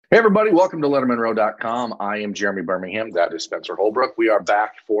Hey, everybody, welcome to LettermanRow.com. I am Jeremy Birmingham. That is Spencer Holbrook. We are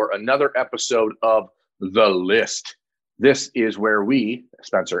back for another episode of The List. This is where we,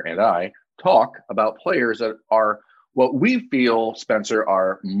 Spencer and I, talk about players that are what we feel, Spencer,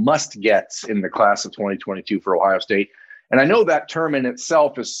 are must-gets in the class of 2022 for Ohio State. And I know that term in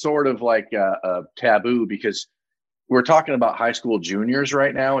itself is sort of like a taboo because we're talking about high school juniors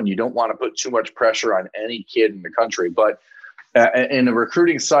right now, and you don't want to put too much pressure on any kid in the country. But in a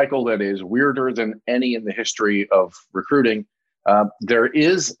recruiting cycle that is weirder than any in the history of recruiting, there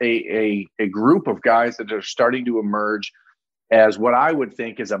is a group of guys that are starting to emerge as what I would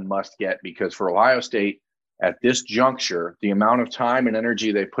think is a must-get, because for Ohio State at this juncture, the amount of time and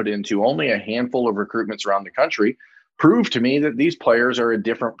energy they put into only a handful of recruitments around the country prove to me that these players are a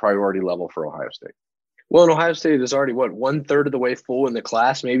different priority level for Ohio State. Well, and Ohio State is already, one-third of the way full in the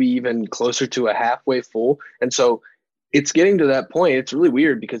class, maybe even closer to a halfway full. And so it's getting to that point. It's really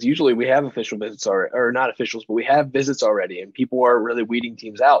weird because usually we have official visits or not officials, but we have visits already and people are really weeding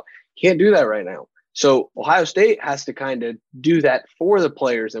teams out. Can't do that right now. So Ohio State has to kind of do that for the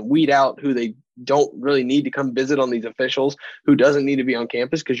players and weed out who they don't really need to come visit on these officials, who doesn't need to be on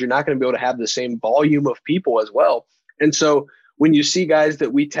campus, because you're not going to be able to have the same volume of people as well. And so when you see guys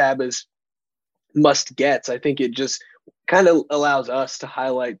that we tab as must gets, I think it just kind of allows us to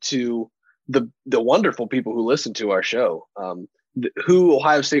highlight to the wonderful people who listen to our show, who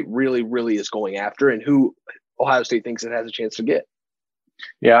Ohio State really, really is going after and who Ohio State thinks it has a chance to get.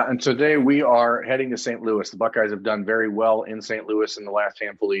 Yeah, and today we are heading to St. Louis. The Buckeyes have done very well in St. Louis in the last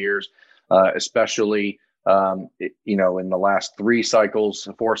handful of years, especially, in the last 4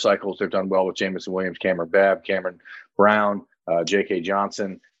 cycles, they've done well with Jamison Williams, Cameron Babb, Cameron Brown, J.K.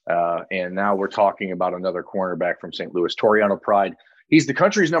 Johnson, and now we're talking about another cornerback from St. Louis, Toriano Pride. He's the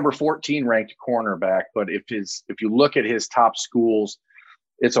country's number 14 ranked cornerback, but if you look at his top schools,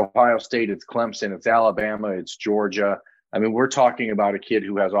 it's Ohio State, it's Clemson, it's Alabama, it's Georgia. I mean, we're talking about a kid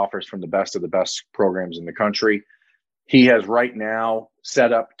who has offers from the best of the best programs in the country. He has right now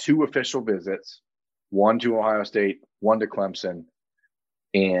set up 2 official visits, one to Ohio State, one to Clemson.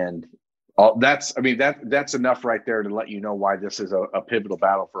 And that's enough right there to let you know why this is a pivotal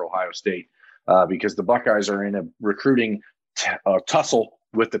battle for Ohio State, because the Buckeyes are in a recruiting tussle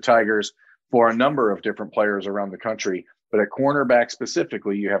with the Tigers for a number of different players around the country. But at cornerback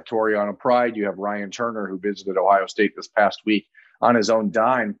specifically, you have Toriano Pride, you have Ryan Turner, who visited Ohio State this past week on his own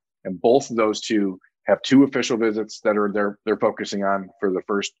dime, and both of those two have 2 official visits that are they're focusing on for the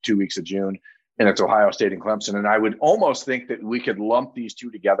first 2 weeks of June, and it's Ohio State and Clemson. And I would almost think that we could lump these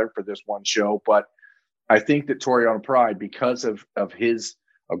two together for this one show, but I think that Toriano Pride, because of his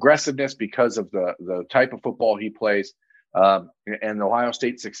aggressiveness, because of the type of football he plays, and Ohio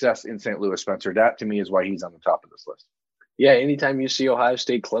State's success in St. Louis, Spencer, that to me is why he's on the top of this list. Yeah, anytime you see Ohio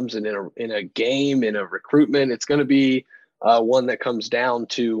State Clemson in a game, in a recruitment, it's going to be one that comes down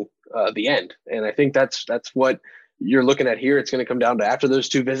to the end. And I think that's what you're looking at here. It's going to come down to, after those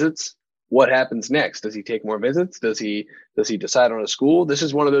 2 visits, what happens next? Does he take more visits? Does he decide on a school? This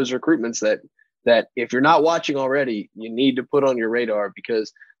is one of those recruitments that if you're not watching already, you need to put on your radar,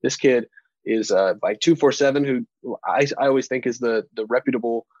 because this kid is by 247, who I always think is the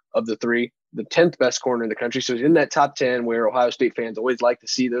reputable of the 3, the 10th best corner in the country. So he's in that top 10 where Ohio State fans always like to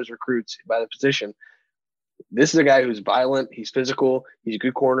see those recruits by the position. This is a guy who's violent. He's physical. He's a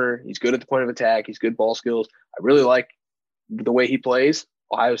good corner. He's good at the point of attack. He's good ball skills. I really like the way he plays.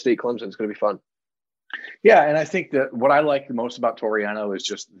 Ohio State Clemson is going to be fun. Yeah, and I think that what I like the most about Toriano is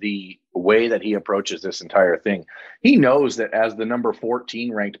just the way that he approaches this entire thing. He knows that as the number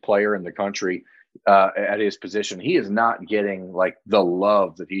 14 ranked player in the country at his position, he is not getting like the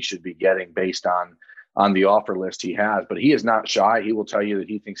love that he should be getting based on the offer list he has. But he is not shy. He will tell you that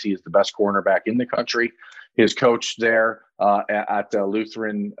he thinks he is the best cornerback in the country. His coach there at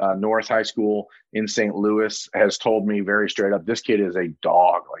Lutheran North High School in St. Louis has told me very straight up, this kid is a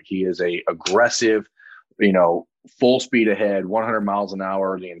dog. Like, he is a aggressive, full speed ahead, 100 miles an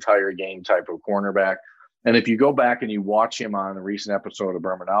hour, the entire game type of cornerback. And if you go back and you watch him on a recent episode of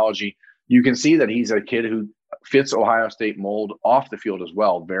Bermanology, you can see that he's a kid who fits Ohio State mold off the field as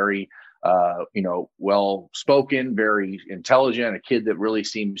well. Very, well-spoken, very intelligent, a kid that really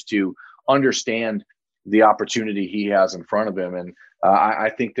seems to understand the opportunity he has in front of him. And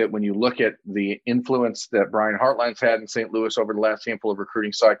I think that when you look at the influence that Brian Hartline's had in St. Louis over the last handful of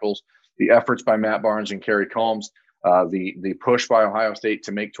recruiting cycles, the efforts by Matt Barnes and Kerry Combs, the push by Ohio State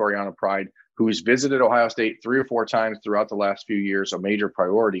to make Toriano Pride, who's visited Ohio State 3 or 4 times throughout the last few years, a major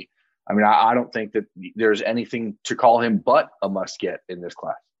priority. I mean, I don't think that there's anything to call him but a must-get in this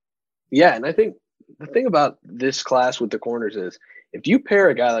class. Yeah, and I think the thing about this class with the corners is If you pair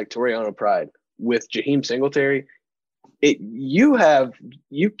a guy like Toriano Pride with Jaheim Singletary,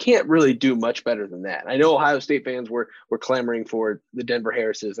 you can't really do much better than that. I know Ohio State fans were clamoring for the Denver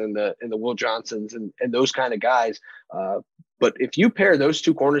Harrises and the Will Johnsons and those kind of guys. But if you pair those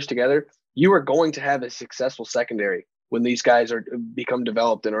two corners together, you are going to have a successful secondary when these guys become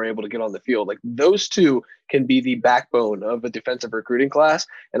developed and are able to get on the field. Like, those two can be the backbone of a defensive recruiting class.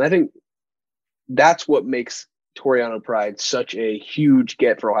 And I think that's what makes Toriano Pride such a huge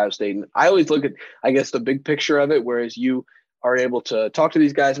get for Ohio State. And I always look at, I guess, the big picture of it, whereas you are able to talk to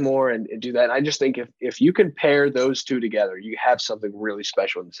these guys more and do that. And I just think if you can pair those two together, you have something really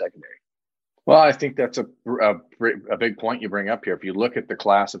special in the secondary. Well, I think that's a big point you bring up here. If you look at the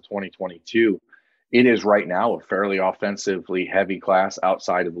class of 2022, it is right now a fairly offensively heavy class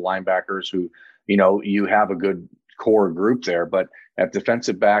outside of the linebackers who, you have a good core group there. But at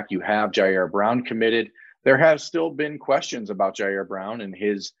defensive back, you have Jair Brown committed. There has still been questions about Jair Brown and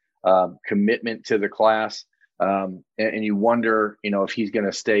his commitment to the class. And you wonder, if he's going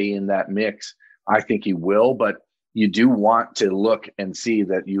to stay in that mix. I think he will, but you do want to look and see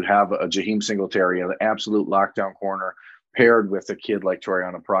that you have a Jaheim Singletary, an absolute lockdown corner, paired with a kid like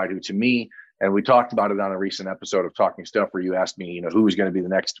Toriano Pride, who to me, and we talked about it on a recent episode of Talking Stuff where you asked me, who's going to be the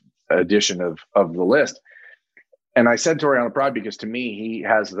next edition of the list. And I said Toriano Pride because to me, he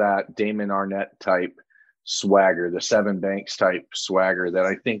has that Damon Arnett type swagger, the Seven Banks type swagger that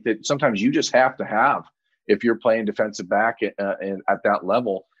I think that sometimes you just have to have if you're playing defensive back at that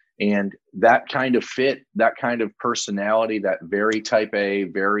level. And that kind of fit, that kind of personality, that very type A,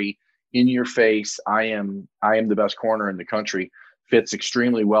 very in your face, I am the best corner in the country, fits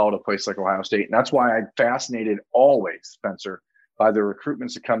extremely well at a place like Ohio State. And that's why I'm fascinated always, Spencer, by the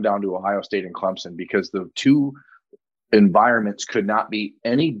recruitments that come down to Ohio State and Clemson, because the two environments could not be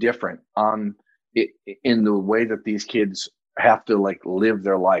any different in the way that these kids have to live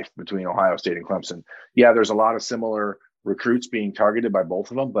their life between Ohio State and Clemson. Yeah, there's a lot of similar recruits being targeted by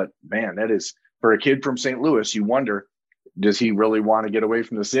both of them, but man, that is, for a kid from St. Louis, you wonder, does he really want to get away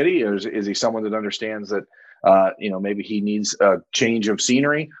from the city? Or is he someone that understands that, maybe he needs a change of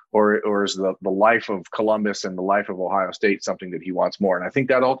scenery, or is the life of Columbus and the life of Ohio State something that he wants more? And I think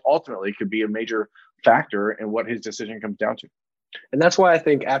that ultimately could be a major factor in what his decision comes down to. And that's why I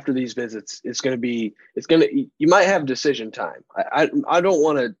think after these visits, you might have decision time. I don't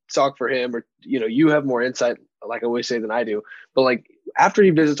want to talk for him, or, you have more insight, like I always say, than I do. But after he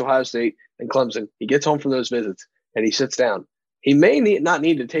visits Ohio State and Clemson, he gets home from those visits and he sits down. He may not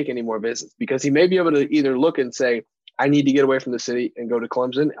need to take any more visits, because he may be able to either look and say, I need to get away from the city and go to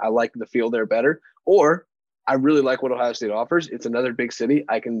Clemson. I like the field there better. Or I really like what Ohio State offers. It's another big city.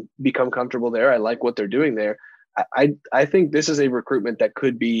 I can become comfortable there. I like what they're doing there. I think this is a recruitment that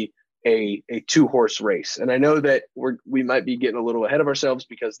could be a two-horse race. And I know that we might be getting a little ahead of ourselves,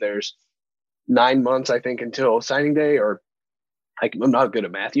 because there's 9 months, I think, until signing day, or I'm not good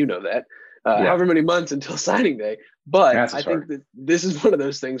at math, that. However many months until signing day. But I think that this is one of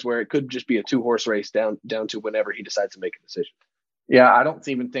those things where it could just be a two-horse race down to whenever he decides to make a decision. Yeah, I don't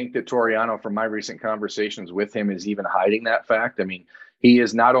even think that Toriano, from my recent conversations with him, is even hiding that fact. I mean, he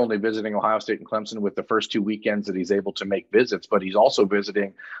is not only visiting Ohio State and Clemson with the first 2 weekends that he's able to make visits, but he's also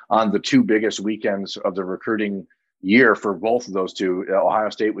visiting on the 2 biggest weekends of the recruiting year for both of those two.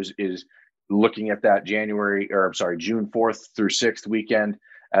 Ohio State is looking at that June 4th through 6th weekend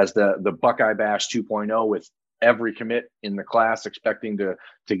as the Buckeye Bash 2.0, with every commit in the class expecting to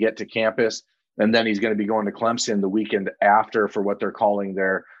get to campus. And then he's going to be going to Clemson the weekend after for what they're calling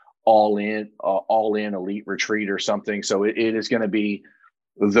their all-in elite retreat or something. So it is going to be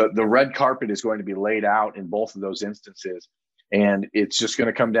the red carpet is going to be laid out in both of those instances. And it's just going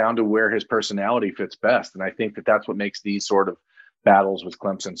to come down to where his personality fits best. And I think that that's what makes these sort of battles with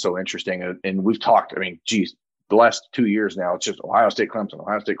Clemson so interesting. And we've talked, the last 2 years now, it's just Ohio State,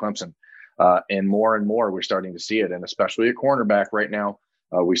 Clemson. And more we're starting to see it. And especially at cornerback right now,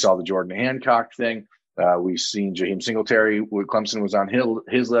 we saw the Jordan Hancock thing. We've seen Jaheim Singletary. Clemson was on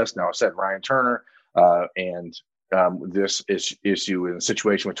his list. Now I said Ryan Turner, and this issue in a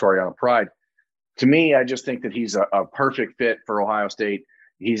situation with Toriano Pride. To me, I just think that he's a perfect fit for Ohio State.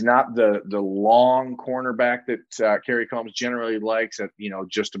 He's not the long cornerback that Kerry Combs generally likes at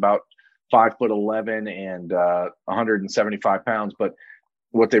just about 5'11" and 175 pounds. But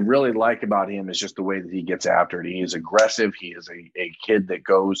what they really like about him is just the way that he gets after it. He is aggressive. He is a kid that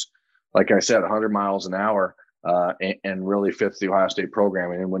goes, like I said, 100 miles an hour and really fits the Ohio State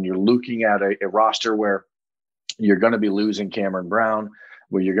program. And when you're looking at a roster where you're going to be losing Cameron Brown,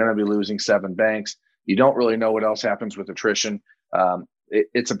 where you're going to be losing Seven Banks, you don't really know what else happens with attrition.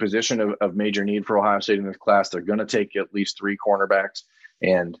 it's a position of major need for Ohio State in this class. They're going to take at least 3 cornerbacks.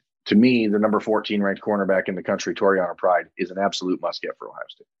 And to me, the number 14 ranked cornerback in the country, Toriano Pride, is an absolute must get for Ohio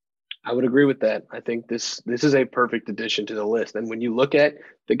State. I would agree with that. I think this is a perfect addition to the list. And when you look at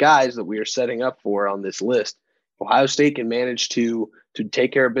the guys that we are setting up for on this list, Ohio State can manage to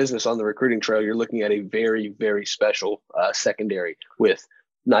take care of business on the recruiting trail. You're looking at a very, very special secondary with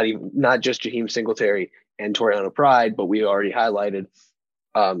not just Jaheim Singletary and Toriano Pride, but we already highlighted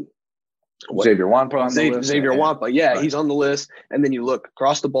Xavier Wampa on the list. Xavier Wampa, yeah, right. He's on the list. And then you look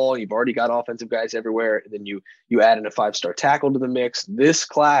across the ball, you've already got offensive guys everywhere. And then you add in a 5-star tackle to the mix. This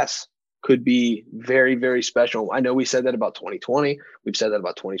class could be very, very special. I know we said that about 2020. We've said that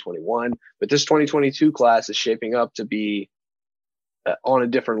about 2021. But this 2022 class is shaping up to be on a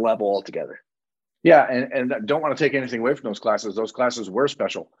different level altogether. Yeah, and don't want to take anything away from those classes. Those classes were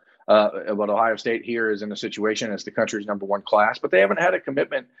special. But Ohio State here is in a situation as the country's number 1 class, but they haven't had a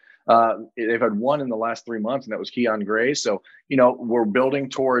commitment. They've had one in the last 3 months, and that was Keon Gray. So, we're building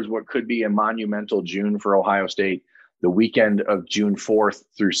towards what could be a monumental June for Ohio State. The weekend of June 4th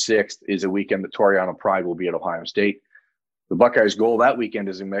through 6th is a weekend that Toriano Pride will be at Ohio State. The Buckeyes' goal that weekend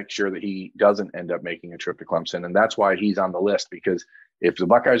is to make sure that he doesn't end up making a trip to Clemson. And that's why he's on the list, because if the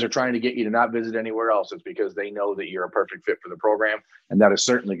Buckeyes are trying to get you to not visit anywhere else, it's because they know that you're a perfect fit for the program. And that is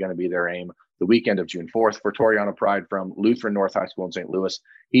certainly going to be their aim. The weekend of June 4th for Toriano Pride from Lutheran North High School in St. Louis.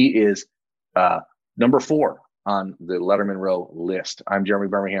 He is number 4 on the Letterman Row list. I'm Jeremy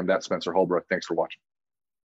Birmingham. That's Spencer Holbrook. Thanks for watching.